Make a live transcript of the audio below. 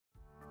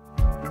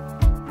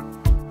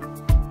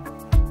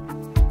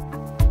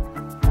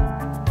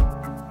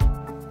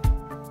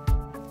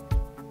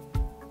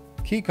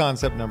Key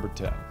concept number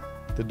 10,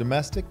 the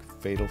domestic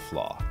fatal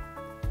flaw.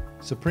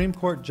 Supreme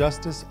Court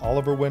Justice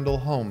Oliver Wendell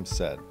Holmes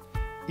said,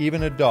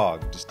 "Even a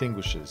dog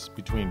distinguishes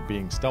between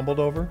being stumbled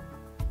over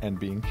and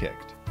being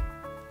kicked."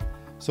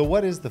 So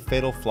what is the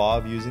fatal flaw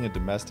of using a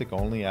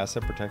domestic-only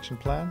asset protection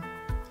plan?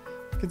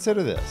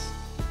 Consider this.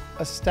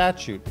 A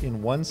statute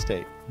in one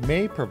state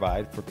may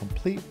provide for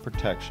complete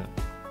protection,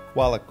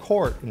 while a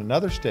court in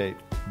another state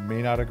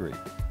may not agree.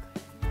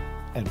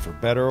 And for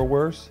better or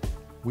worse,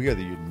 we are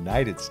the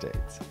United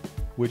States,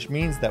 which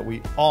means that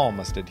we all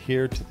must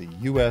adhere to the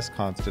U.S.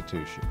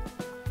 Constitution.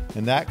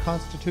 And that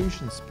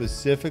Constitution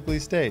specifically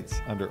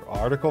states under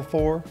Article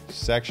 4,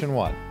 Section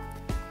 1,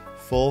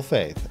 full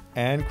faith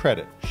and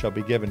credit shall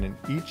be given in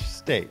each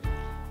state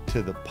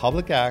to the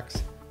public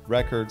acts,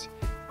 records,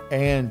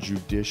 and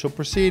judicial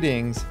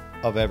proceedings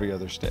of every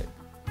other state.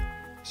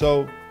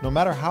 So, no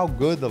matter how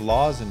good the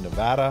laws in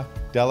Nevada,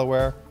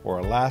 Delaware, or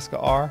Alaska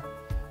are,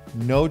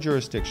 no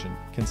jurisdiction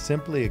can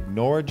simply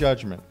ignore a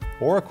judgment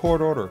or a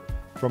court order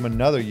from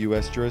another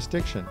U.S.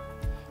 jurisdiction,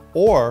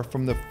 or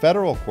from the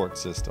federal court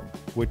system,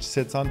 which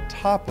sits on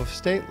top of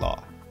state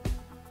law.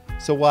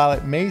 So while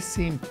it may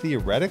seem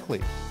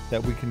theoretically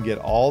that we can get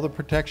all the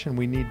protection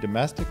we need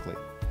domestically,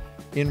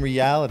 in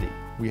reality,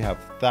 we have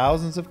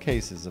thousands of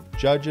cases of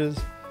judges,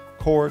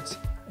 courts,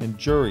 and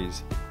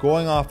juries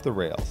going off the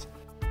rails,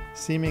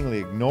 seemingly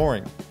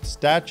ignoring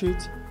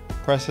statutes,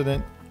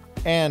 precedent,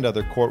 and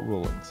other court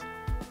rulings.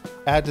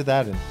 Add to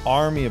that an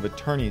army of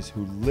attorneys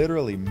who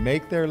literally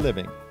make their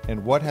living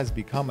in what has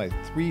become a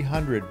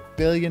 $300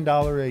 billion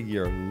a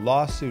year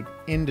lawsuit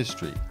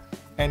industry,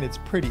 and it's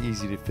pretty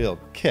easy to feel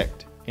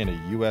kicked in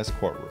a U.S.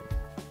 courtroom.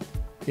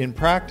 In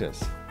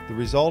practice, the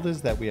result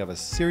is that we have a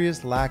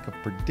serious lack of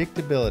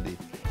predictability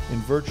in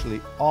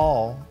virtually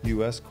all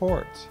U.S.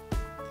 courts.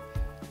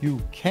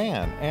 You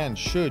can and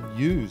should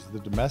use the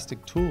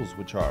domestic tools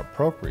which are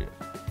appropriate,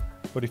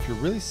 but if you're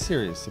really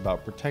serious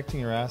about protecting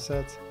your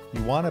assets,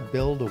 you want to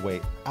build a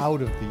way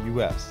out of the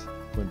U.S.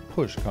 when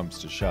push comes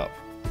to shove.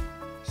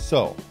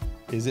 So,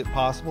 is it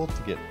possible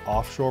to get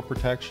offshore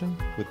protection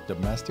with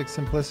domestic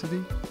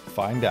simplicity?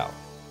 Find out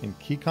in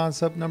key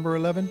concept number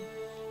 11,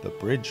 the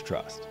Bridge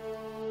Trust.